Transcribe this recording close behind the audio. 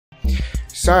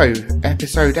So,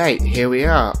 episode 8, here we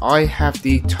are. I have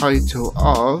the title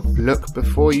of Look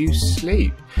Before You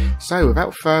Sleep. So,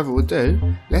 without further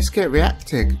ado, let's get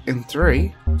reacting in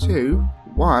 3, 2,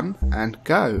 1, and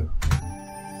go.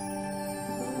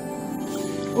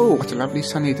 Oh, what a lovely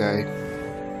sunny day.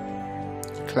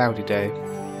 Cloudy day.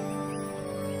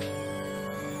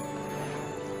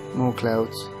 More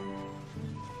clouds.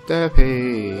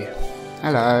 Derpy.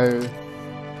 Hello.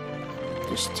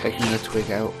 Just taking the twig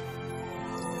out.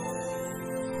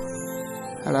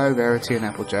 Hello, Verity and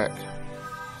Applejack.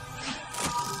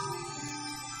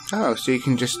 Oh, so you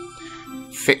can just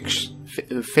fix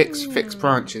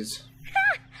branches.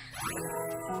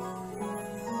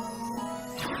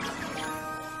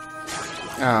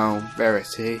 Oh,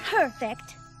 Verity.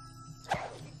 Perfect.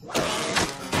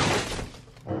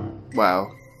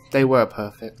 Well, they were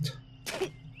perfect.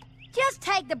 Just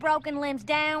take the broken limbs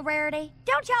down, Rarity.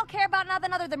 Don't y'all care about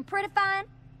nothing other than prettifying?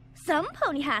 Some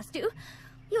pony has to.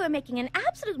 You are making an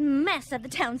absolute mess of the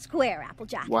town square,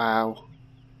 Applejack. Wow.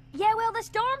 Yeah, well, the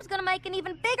storm's gonna make an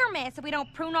even bigger mess if we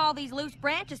don't prune all these loose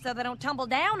branches so they don't tumble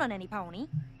down on any pony.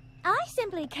 I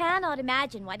simply cannot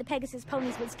imagine why the Pegasus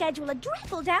ponies would schedule a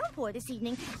dreadful downpour this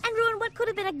evening and ruin what could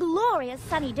have been a glorious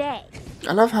sunny day.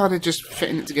 I love how they're just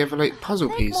fitting it together like puzzle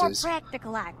Think pieces. more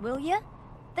practical-like, will you?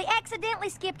 They accidentally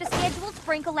skipped a scheduled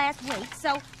sprinkle last week,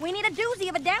 so we need a doozy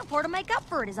of a downpour to make up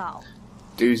for it is all.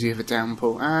 Doozy of a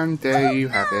downpour, and there you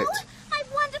have it. My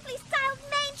wonderfully styled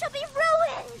mane shall be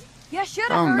ruined! You should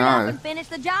have Oh, hurried no. up and finished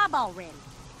the job already.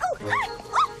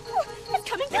 It's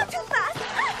coming down too fast!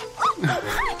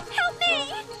 Help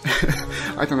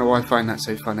me! I don't know why I find that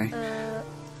so funny.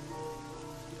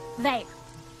 There.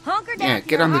 Hunker down Yeah, to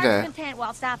get your under heart's there. content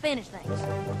whilst I finish things.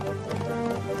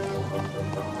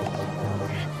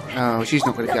 Oh, she's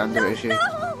not going to get under it, is she?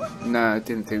 No! No, I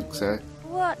didn't think so.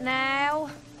 What now?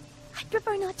 I'd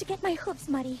prefer not to get my hooves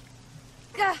muddy.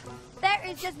 Gah, there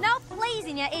is just no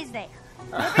pleasing you, is there?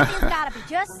 Everything's gotta be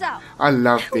just so. I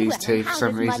love these Well, two for how some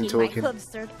does reason muddying talking. my hooves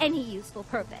serve any useful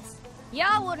purpose?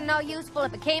 Y'all wouldn't know useful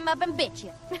if it came up and bit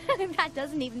you. That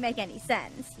doesn't even make any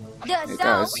sense. Does It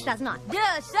so? does. Not.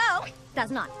 Does so?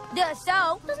 Does not. Does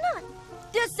so? Does not.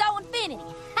 Does so infinity?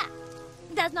 Ha!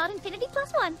 Does not infinity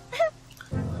plus 1.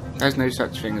 There's no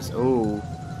such thing as... Oh.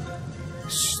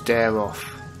 Stare off.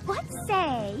 What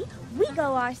say we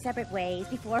go our separate ways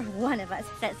before one of us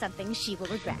says something she will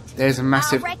regret? There's a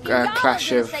massive I reckon y'all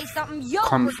clash are gonna of say something you'll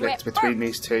conflict regret between first.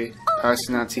 these two. Oh,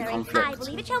 Personality Terry, I conflict.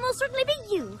 believe it shall most certainly be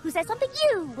you who says something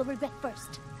you will regret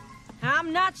first.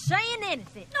 I'm not saying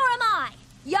anything. Nor am I.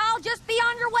 Y'all just be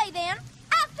on your way then.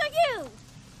 After you.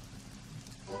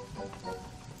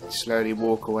 Slowly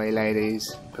walk away, ladies,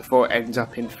 before it ends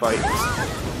up in fights.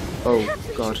 Oh, Perhaps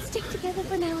we God. should stick together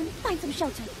for now and find some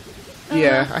shelter.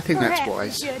 Yeah, I think that's Perhaps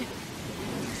wise. we should.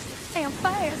 Damn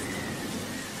fast.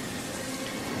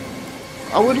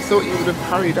 I would have thought you would have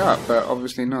hurried up, but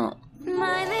obviously not.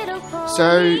 My little pony,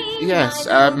 So, yes,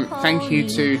 thank you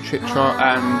to Trip Trot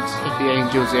and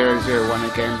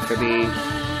HippieAngel001 again for the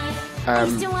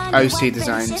OC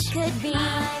designs.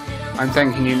 I'm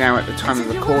thanking you now at the time of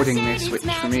recording this, which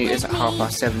for me is at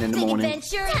 7:30 in the morning.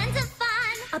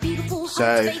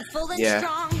 So, yeah.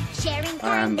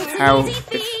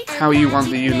 How you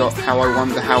wonder you lot, how I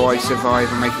wonder how I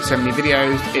survive and making so many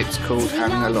videos, it's called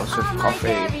having a lot of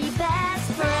coffee.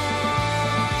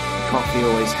 Coffee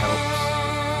always helps.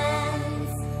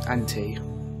 And tea.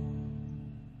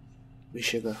 With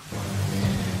sugar.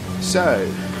 So,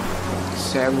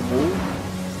 Sarah Wall.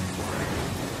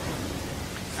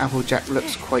 Applejack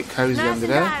looks quite cosy under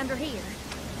there.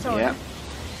 Yeah.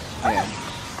 Yeah.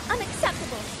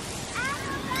 Unacceptable.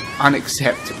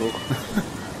 Unacceptable.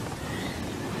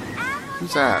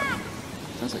 Who's that?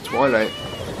 Sounds like Twilight.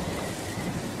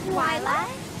 Twilight?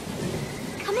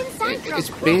 Come inside, girl. Is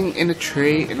being in a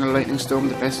tree in a lightning storm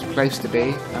the best place to be?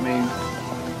 I mean,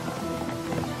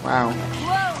 wow.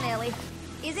 Whoa, Nelly.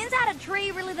 Is inside a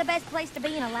tree really the best place to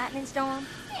be in a lightning storm?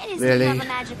 It is Really? to have a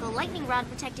magical lightning rod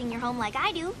protecting your home like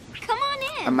I do. Come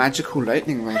on in. A magical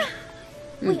lightning rod.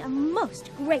 We are most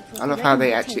grateful. I love for how your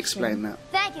they actually invitation. explain that.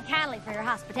 Thank you kindly for your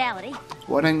hospitality.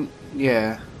 Why don't...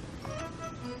 Yeah.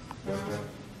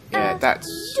 Yeah, that's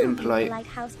Do impolite. be like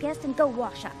house guest and go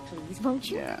wash up, please, won't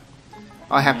you? Yeah.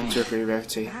 I happen to agree with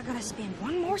Rarity. I gotta spend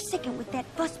one more second with that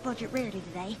bus budget Rarity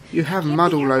today. You have Can't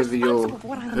mud be all held over your responsible for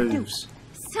what I'm gonna do. hooves.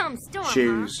 Some storm,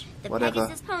 Shoes, huh? The whatever.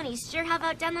 Pegasus ponies sure have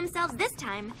outdone themselves this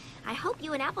time. I hope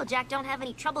you and Applejack don't have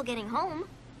any trouble getting home.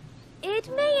 It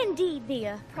may indeed be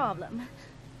a problem.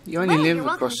 You only Well, live you're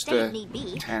welcome to across stay if the need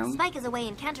be. town. Spike is away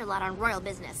in Canterlot on royal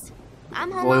business.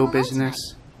 I'm home all Royal alone business.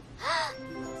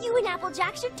 tonight. You and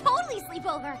Applejack should totally sleep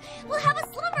over. We'll have a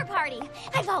slumber party. party.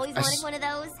 I've always wanted one of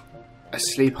those. A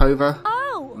sleepover?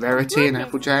 Oh, Rarity and goodness.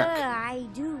 Applejack? I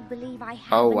do believe I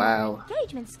have Oh, an wow.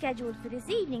 engagement scheduled for this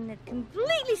evening that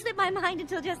completely slipped my mind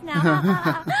until just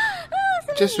now.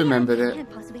 So Just remembered it.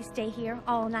 Can't possibly stay here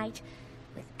all night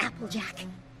with Applejack.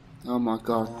 Oh my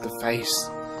god, the face.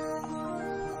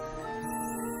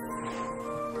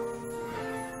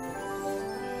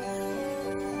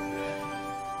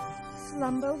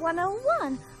 Slumber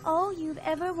 101. All you've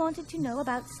ever wanted to know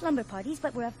about slumber parties,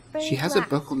 but were afraid She has to a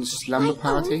book on slumber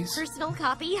parties? Personal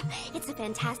copy. It's a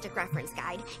fantastic reference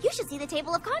guide. You should see the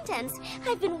table of contents.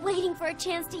 I've been waiting for a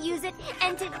chance to use it,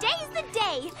 and today's the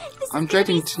day. This I'm is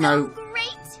dreading gonna be to so know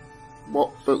great.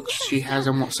 what books she has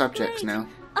on what subjects now.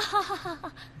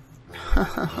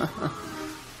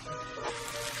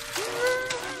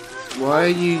 Why are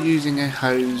you using a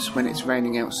hose when it's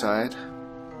raining outside?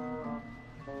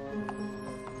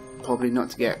 Probably not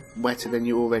to get wetter than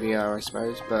you already are, I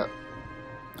suppose, but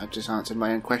I've just answered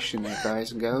my own question there,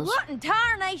 guys and girls. What in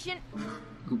tarnation?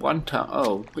 One time.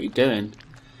 Oh, what are you doing?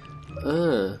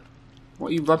 What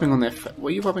are you rubbing on their? What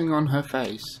are you rubbing on her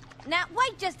face? Now,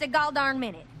 wait just a goldarn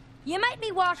minute. You make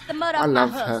me wash the mud I off my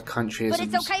love husk, her countryisms. but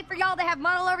it's okay for y'all to have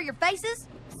mud all over your faces?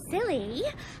 Silly.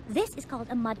 This is called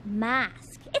a mud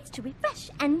mask. It's to refresh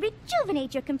and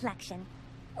rejuvenate your complexion.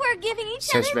 We're giving each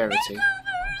Says other Rarity.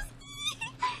 makeovers.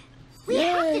 We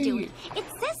have to do Yay. it. It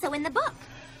says so in the book.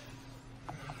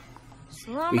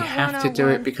 We have to do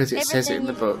it because it says it in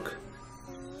the book.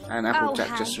 And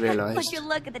Applejack just Would realised. you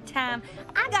look at the time?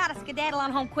 I gotta skedaddle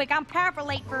on home quick. I'm powerful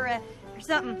late for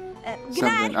something. Good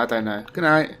Something, night. I don't know. Good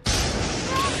night.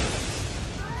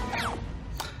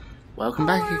 Welcome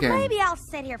back Or again. maybe I'll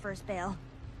sit here for a spell.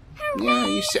 Yeah,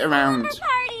 you sit around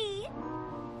Party!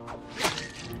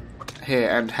 here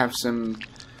and have some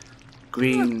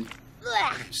green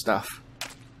Blech. stuff.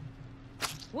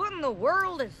 What in the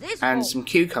world is this And for? some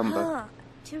cucumber.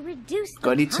 To reduce the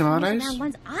Got any puffiness tomatoes? around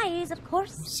one's eyes, of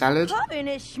course. Salad.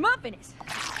 Puffiness, schmuffiness.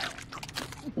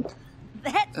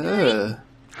 That's Ugh.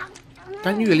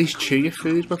 Don't you at least chew your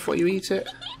food before you eat it?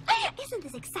 Isn't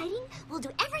this exciting? We'll do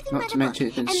everything Not by to the mention book,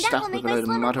 it's been and that stuffed will with make a my load of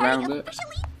slumber mud party around it.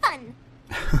 officially fun.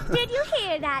 Did you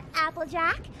hear that,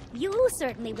 Applejack? You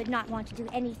certainly would not want to do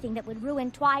anything that would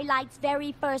ruin Twilight's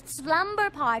very first slumber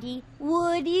party,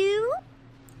 would you?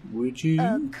 Would you?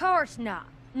 Of course not.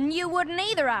 You wouldn't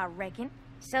either, I reckon.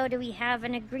 So do we have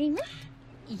an agreement?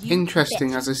 You Interesting,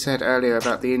 bet. as I said earlier,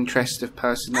 about the interest of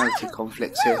personality Oh,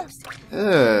 conflicts here. gross.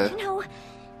 Ugh. You know,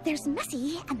 there's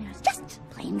messy and there's just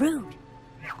plain rude.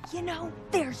 You know,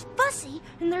 there's fussy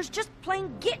and there's just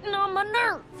plain getting on my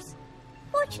nerves.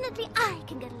 Fortunately, I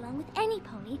can get along with any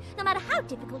pony, no matter how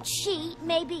difficult she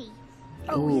may be.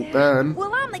 Oh, burn.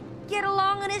 Well, I'm the get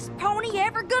along in this pony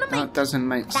ever gonna make. That doesn't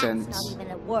make That's sense. not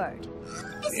even a word.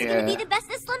 This is Yeah. gonna be the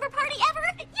bestest slumber party ever!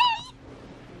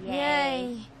 Yay!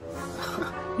 Yay.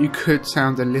 You could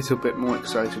sound a little bit more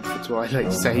excited for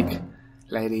Twilight's sake,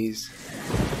 ladies.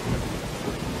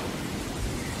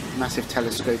 Massive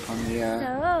telescope on the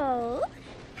So,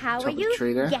 how top are of the you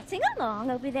tree there. getting along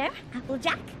over there,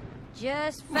 Applejack?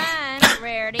 Just fine,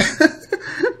 Rarity. This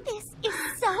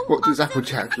is so What does awesome.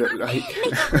 Applejack look like?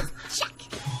 Check.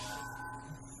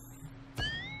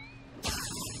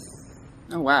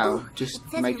 Oh wow, just It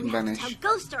says make that them we have to vanish.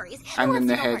 tell ghost stories. Who And then wants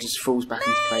the to go hair first? just falls back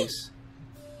into place.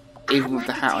 Even with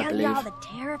the hat, I tell believe. y'all the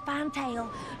terrifying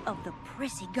tale of the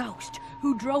prissy ghost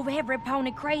who drove every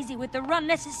pony crazy with their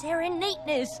unnecessary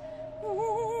neatness.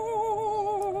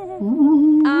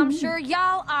 I'm sure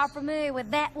y'all are familiar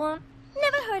with that one.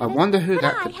 Never heard I of it. wonder who but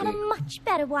that I could have be. a much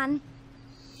better one.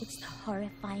 It's the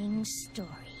horrifying story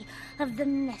of the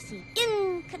messy,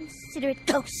 inconsiderate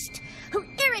ghost who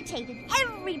irritated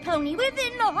every pony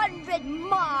within 100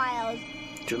 miles.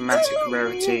 Dramatic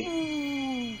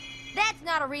Rarity. That's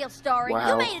not a real story.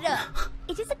 Wow. You made it up.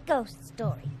 It is a ghost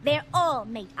story. They're all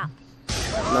made up.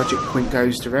 Logic point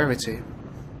goes to Rarity.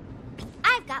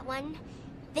 I've got one.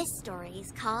 This story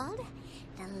is called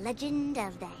The Legend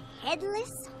of the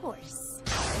Headless Horse.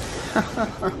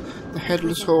 The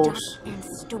headless It was a horse. dark and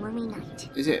stormy night.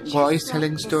 Is it Just wise like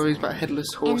telling this stories one. about headless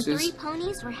And horses 3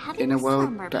 ponies were having in a world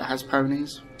slumber that has party,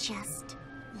 ponies? just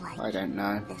like I don't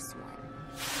know. this one.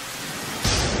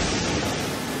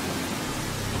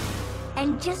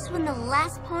 And just when the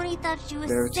last pony thought she was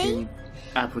Rarity safe, and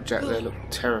Applejack there look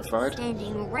terrified.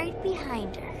 standing right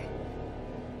behind her,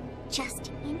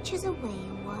 just inches away,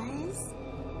 was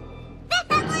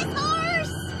the Headless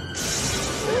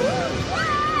Horse!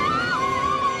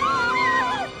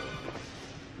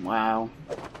 Wow.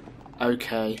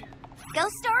 Okay.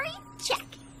 Ghost story? Check.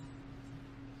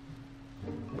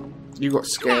 You got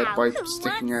scared Now, by who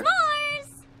sticking a wants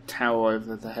s'mores? tower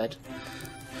over the head.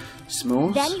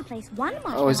 S'mores? Then you place one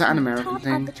Oh, is that an on American top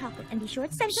thing? of the chocolate and be sure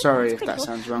it's centered. Sorry It's if that critical.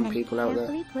 sounds wrong, And then people out there.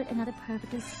 carefully put another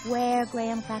perfectly square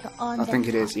graham cracker on I think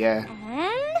it is, yeah.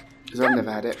 And... Because I've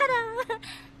never had it.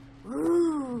 Ta-da!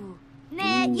 Ooh.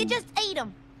 Nah, Ooh. you just ate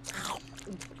them.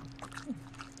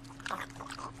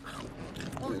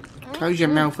 Close your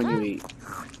mouth when you eat.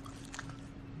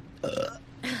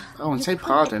 Oh, and say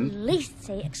pardon. At least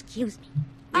say excuse me.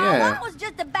 Yeah. I was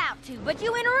just about to, but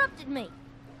you interrupted me.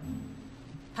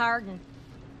 Pardon.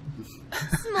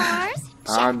 S'mores?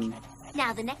 Pardon.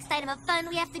 Now the next item of fun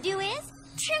we have to do is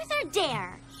truth or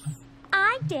dare.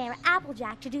 I dare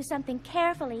Applejack to do something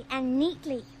carefully and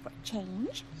neatly for a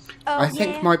change. I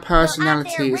think my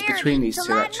personality is between these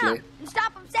two, actually.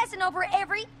 Stop obsessing over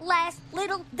every last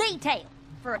little detail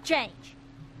for a change.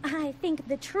 I think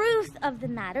the truth of the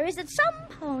matter is that some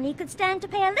pony could stand to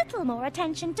pay a little more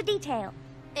attention to detail.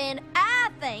 And I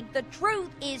think the truth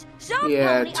is some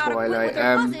Yeah, pony ought to quit Twilight, with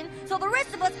their fussing so the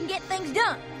rest of us can get things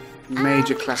done.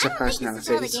 Major class of I don't think this is how the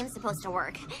personalities. game's supposed to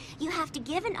work. You have to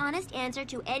give an honest answer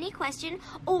to any question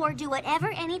or do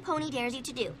whatever any pony dares you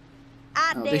to do.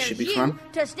 I Oh, dare this should be you fun.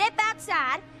 to step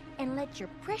outside and let your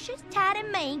precious tidy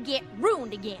mane get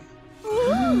ruined again.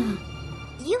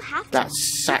 You have to.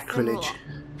 That's sacrilege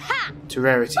Ha! to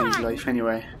Rarity's life,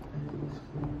 anyway.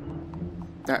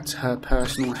 That's her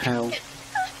personal hell.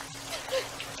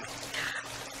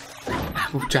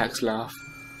 Applejack's laugh.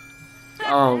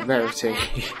 Oh, Rarity.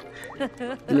 You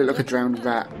look like a drowned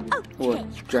rat. Or a Okay,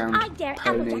 drowned I dare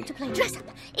pony. Applejack to play dress up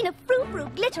in a frou-frou,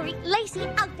 glittery, lacy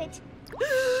outfit.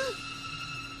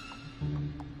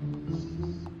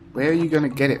 Where are you going to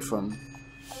get it from?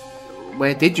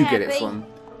 Where did you get it Happy. from?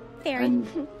 Fairy.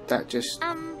 And that just...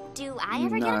 Do I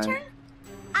ever get a No. turn?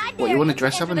 I What, dare you want to to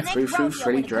dress up enter in a the next frou-frou rodeo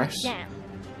frilly when it comes dress? down.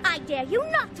 I dare you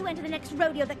not to enter the next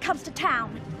rodeo that comes to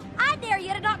town. I dare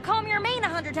you to not comb your mane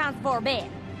 100 times before bed.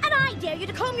 And I dare you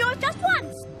to comb yours just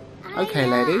once. Okay,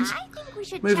 ladies. I think we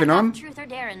should Moving check on. off truth or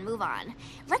dare and move on.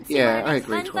 Let's see Yeah, what our I next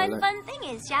agree, fun Twilight. thing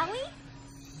is, shall we?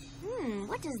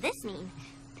 What does this mean?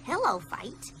 Pillow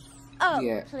fight? Oh,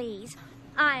 Yeah. please.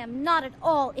 I am not at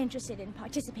all interested in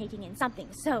participating in something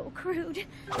so crude.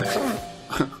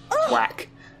 Whack.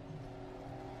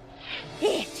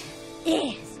 It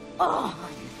is on.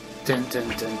 Dun dun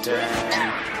dun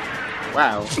dun.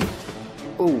 Wow.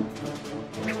 Ooh.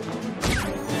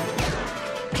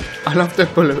 I love the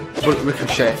bullet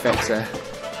ricochet effects there.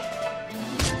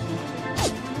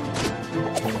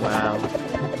 Wow.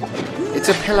 It's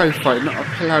a pillow fight, not a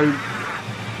pillow.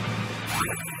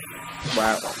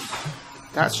 Wow.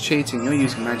 That's cheating, you're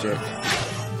using magic.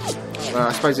 Well,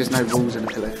 I suppose there's no rules in a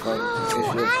pillow fight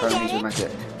if your ponies with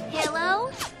magic. Pillow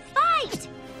fight!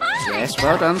 Fight! Yes,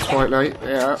 well done, Twilight.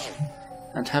 Yeah.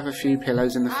 And have a few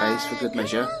pillows in the face for good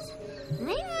measure.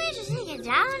 Maybe we should take it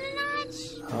down a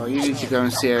notch? Oh, you need to go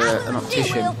and see an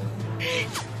optician.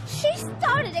 She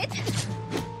started it.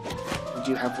 And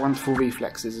you have wonderful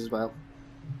reflexes as well.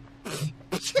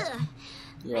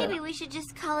 Yeah. Maybe we should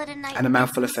just call it a night. And a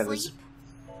mouthful of feathers. Sleep.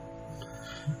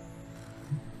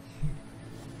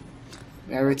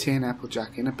 Rarity and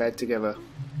Applejack in a bed together.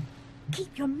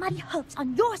 Keep your muddy hooves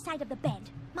on your side of the bed.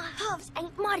 My hooves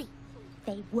ain't muddy.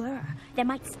 They were. There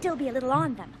might still be a little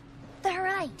on them. They're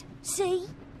right. See?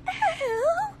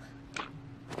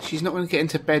 She's not going to get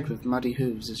into bed with muddy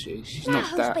hooves, is she? She's Now not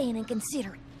who's that. being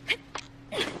inconsiderate?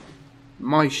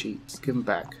 My sheets, give them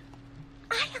back.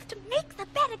 I have to make the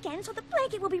bed again so the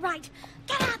blanket will be right.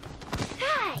 Get up.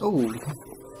 Hey. Oh.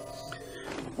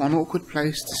 One awkward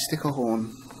place to stick a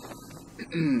horn.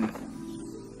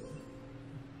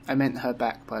 I meant her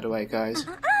back, by the way, guys.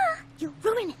 You'll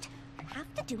ruin it. You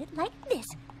have to do it like this.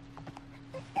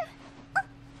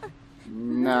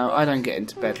 No, I don't get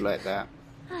into bed like that.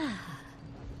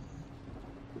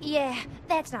 Yeah,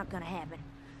 that's not gonna happen.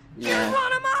 Yeah.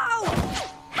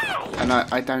 Hey! And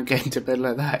I don't get into bed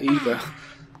like that either.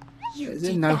 You Is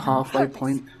there did no that on halfway purpose.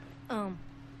 point?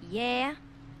 Yeah.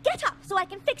 Get up so I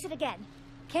can fix it again.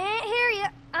 Can't hear you.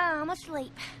 I'm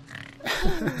asleep.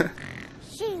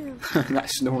 Shoot. That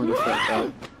snoring effect,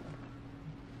 though.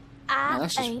 I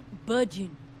that's just- ain't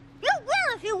budging. You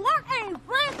will if you want any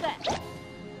blanket.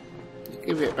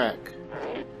 Give it back.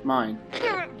 Mine. Give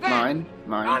it back. Mine. I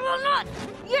Mine. will not.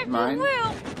 Yes, Mine. you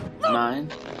will.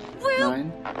 Mine. Will.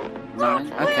 Mine.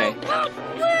 Mine. Okay.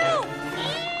 Will.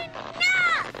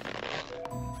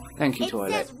 Thank you, It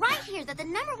Twilight. says right here that the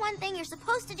 #1 thing you're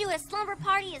supposed to do at a slumber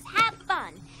party is have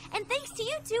fun. And thanks to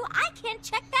you two, I can't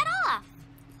check that off.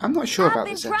 I'm not sure I've about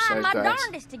been this trying episode, my guys.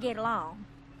 darndest to get along.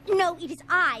 No, it is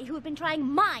I who have been trying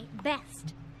my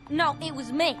best. No, it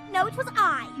was me. No, it was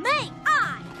I. Me.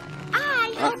 I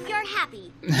I hope you're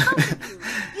happy. Both of you.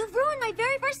 You've ruined my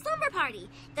very first slumber party.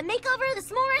 The makeover, the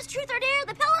s'mores, truth or dare,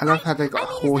 the pillow I love fight. how they got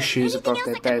horseshoes above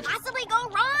their bed. Anything else that could possibly go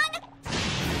wrong?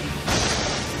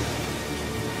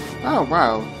 Oh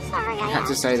wow. Sorry, I had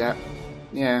to say that.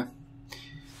 Yeah.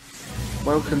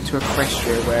 Welcome to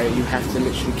Equestria, where you have to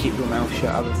literally keep your mouth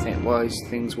shut, otherwise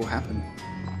things will happen.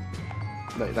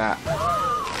 Like that.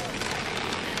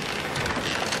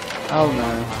 Oh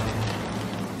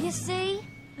no. You see?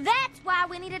 That's why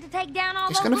we needed to take down all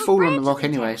It's those going to loose fall on the branches rock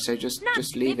in anyway, town. so just Not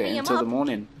leave it picking 'em until the up,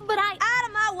 morning. But out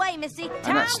of my way, Missy.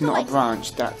 And that's Time to not a waste.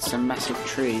 branch, that's a massive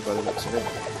tree by the looks of it.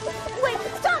 Wait,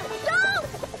 stop! Don't!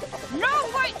 No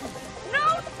waiting!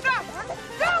 No stopping!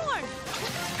 Going!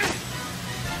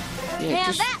 Yeah, Now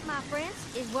just, that, my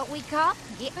friends, is what we call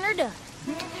getting her done.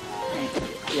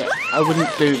 yeah, I wouldn't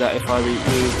do that if I were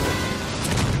you.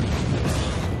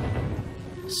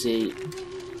 See,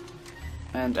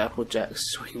 and Applejack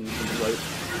swinging the rope.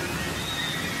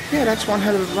 Yeah, that's one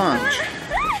hell of a branch.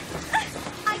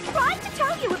 I tried to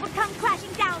tell you it would come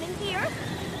crashing down in here.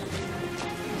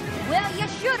 Well, you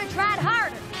should have tried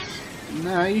harder.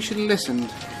 No, you should have listened.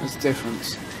 There's a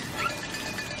difference.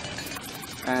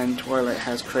 And Twilight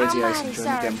has crazy eyes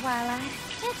syndrome again. Twilight.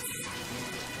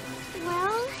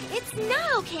 Well, it's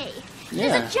not okay. Yeah.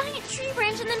 There's a giant tree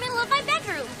branch in the middle of my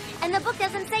bedroom. And the book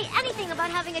doesn't say anything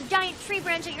about having a giant tree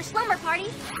branch at your slumber party.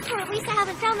 Or at least I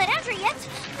haven't found that entry yet.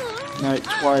 No,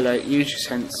 Twilight, use your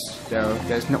sense, though.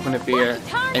 There's not going to be an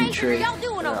What entry are y'all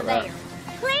doing over about there?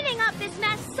 that. Cleaning up this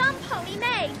mess some pony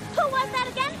made. Who was that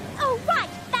again? Oh, right,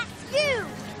 that's you.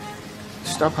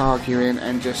 Stop arguing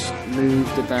and just move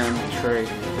the damn tree.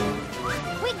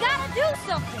 We gotta do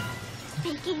something.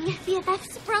 Speaking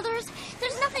BFFs, brothers,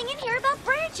 there's nothing in here about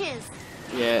branches.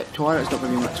 Yeah, Twilight's not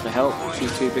going to be much for help.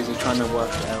 She's too busy trying to work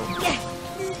it out.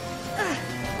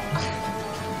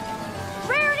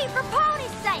 Rarity for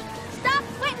pony's sake. Stop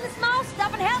sweating the small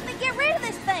stuff and help me get rid of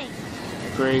this thing.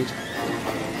 Agreed.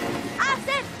 I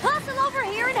said hustle over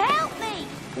here and help me.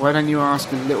 Why don't you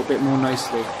ask a little bit more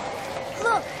nicely?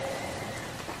 Look,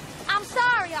 I'm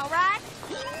sorry, all right?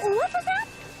 What was that?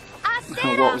 I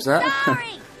said What was that? I'm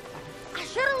sorry. I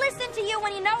should have listened to you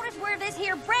when you noticed where this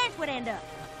here branch would end up.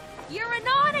 Your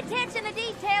annoying attention to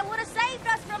detail would have saved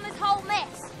us from this whole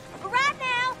mess. But right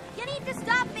now, you need to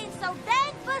stop being so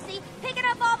dang fussy, picking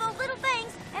up all those little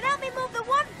things, and help me move the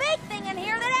one big thing in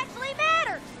here that actually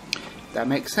matters. That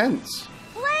makes sense.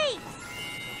 Please.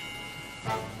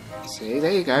 See,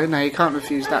 there you go. Now you can't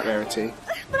refuse that, Rarity.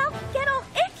 But I'll get all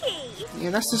icky. Yeah,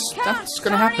 that's Come,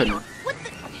 going to happen. Sonny. What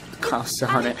the... Cast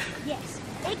on it. Yes,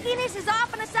 ickiness is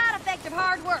often a side effect of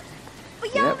hard work.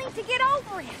 But y'all Yep. need to get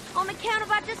over it. On account of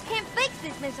I just can't fix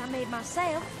this mess I made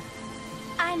myself.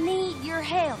 I need your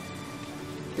help.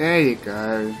 There you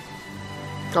go.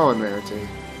 Go on, Rarity.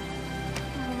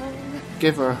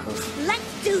 Give her a hug.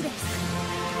 Let's do this.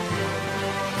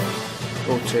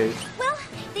 Or two. Well,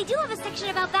 they do have a section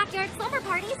about backyard slumber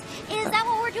parties. Is that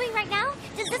what we're doing right now?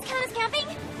 Does this count as camping?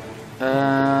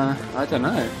 I don't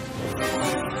know.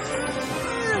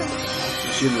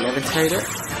 Should you levitate it?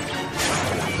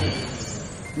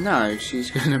 No,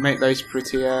 she's going to make those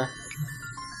pretty,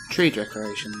 tree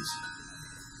decorations.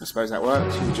 I suppose that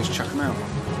works. You can just chuck them out.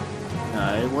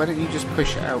 No, why don't you just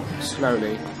push it out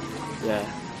slowly? Yeah.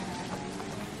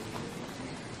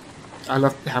 I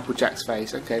love Applejack's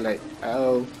face. Okay, like,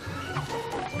 oh.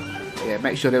 Yeah,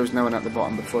 make sure there was no one at the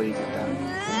bottom before you get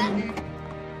down.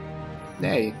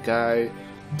 There you go.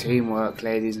 Teamwork,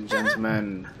 ladies and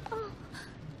gentlemen. Oh,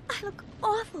 I look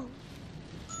awful.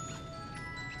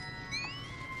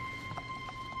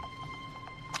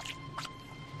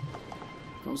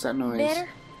 What was that noise? Better?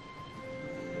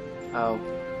 Oh.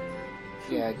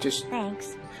 Yeah, just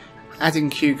Thanks. adding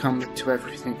cucumber to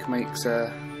everything makes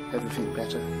everything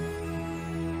better.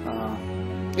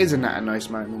 Isn't that a nice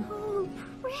moment? Oh,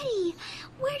 pretty.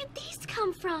 Where did these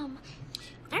come from?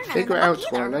 They're not in Figure the it out,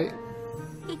 book either. Twilight.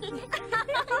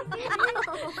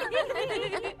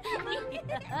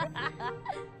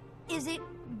 Is it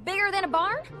bigger than a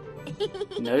barn?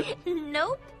 Nope.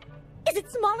 Nope. Is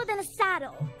it smaller than a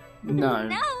saddle? No.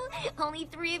 No. Only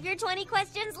 3 of your 20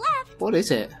 questions left. What is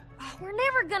it? Oh, we're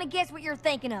never gonna guess what you're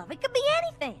thinking of. It could be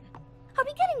anything. Are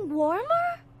we getting warmer?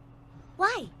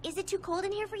 Why? Is it too cold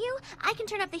in here for you? I can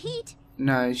turn up the heat.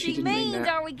 No, she She didn't mean means,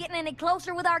 that. are we getting any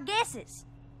closer with our guesses?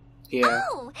 Yeah.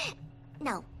 Oh!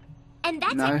 No. And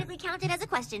that No. technically counted as a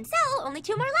question, so only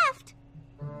 2 more left.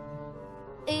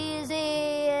 Is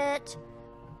it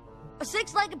a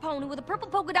 6-legged pony with a purple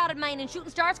polka-dotted mane and shooting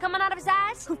stars coming out of his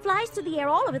eyes? Who flies through the air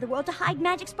all over the world to hide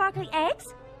magic sparkly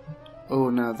eggs?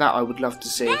 Oh no, that I would love to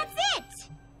see. That's it!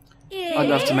 I'd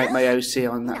love to make my OC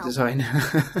on that design.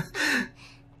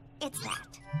 It's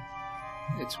that.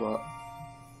 It's what?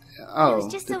 It Oh,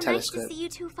 was just the so telescope. nice to see you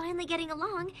two finally getting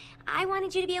along. I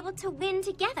wanted you to be able to win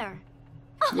together.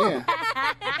 Yeah.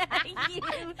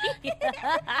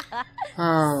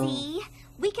 Oh. See?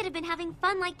 We could have been having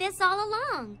fun like this all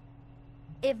along.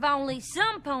 If only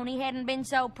some pony hadn't been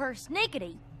so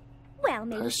persnickety. Well,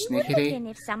 maybe she would have been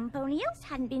if some pony else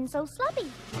hadn't been so slubby.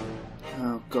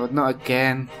 Oh God, not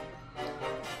again.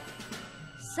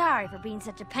 Sorry for being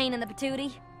such a pain in the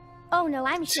patootie. Oh no,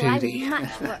 I'm sure I was Tootie.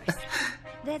 much worse.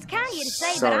 That's kind of you to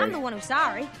say, but Sorry. I'm the one who's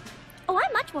sorry. Oh,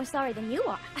 I'm much more sorry than you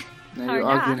are. Now you're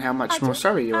arguing how much more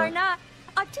sorry you Are are. not.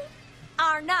 Are two.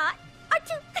 Are not. Are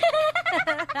two.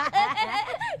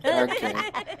 Okay.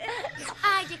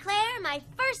 I declare my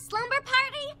first slumber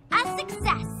party a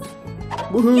success.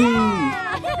 Woohoo!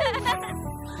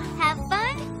 Have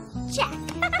fun? Check.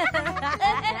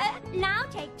 Now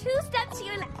take 2 steps to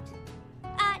your left.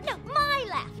 No, my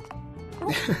left.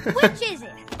 Which is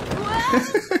it?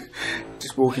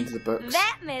 Just walk into the books.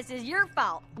 That mess is your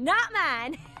fault, not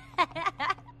mine.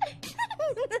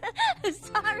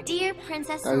 Sorry. Dear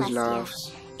Princess Those Celestia,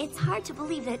 laughs. it's hard to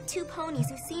believe that 2 ponies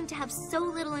who seem to have so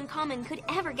little in common could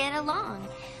ever get along.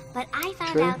 But I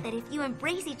found True. out that if you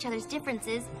embrace each other's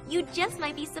differences, you just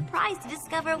might be surprised to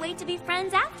discover a way to be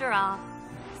friends after all.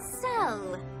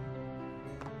 So,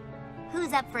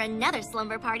 who's up for another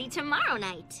slumber party tomorrow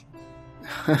night?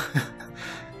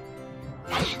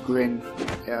 Grin.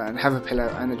 Yeah, and have a pillow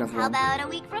and another How one. about a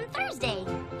week from Thursday?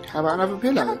 How about another How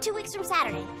pillow? about 2 weeks from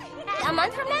Saturday? A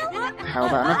month from now? How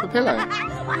about another pillow?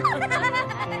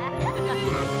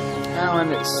 Now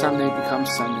and it's Sunday becomes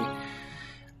Sunday.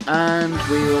 And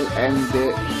we will end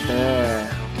it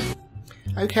there.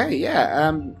 Okay,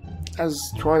 yeah, as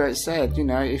Twilight said, you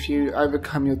know, if you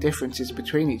overcome your differences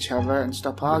between each other and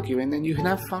stop arguing, then you can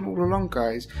have fun all along,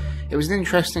 guys. It was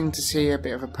interesting to see a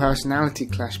bit of a personality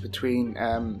clash between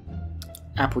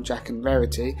Applejack and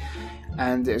Verity,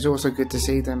 and it was also good to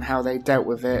see them how they dealt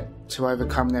with it to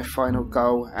overcome their final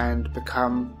goal and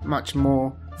become much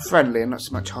more friendly and not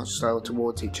so much hostile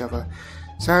towards each other.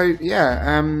 So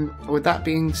yeah, with that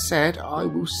being said, I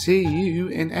will see you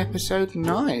in episode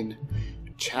 9.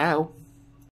 Ciao.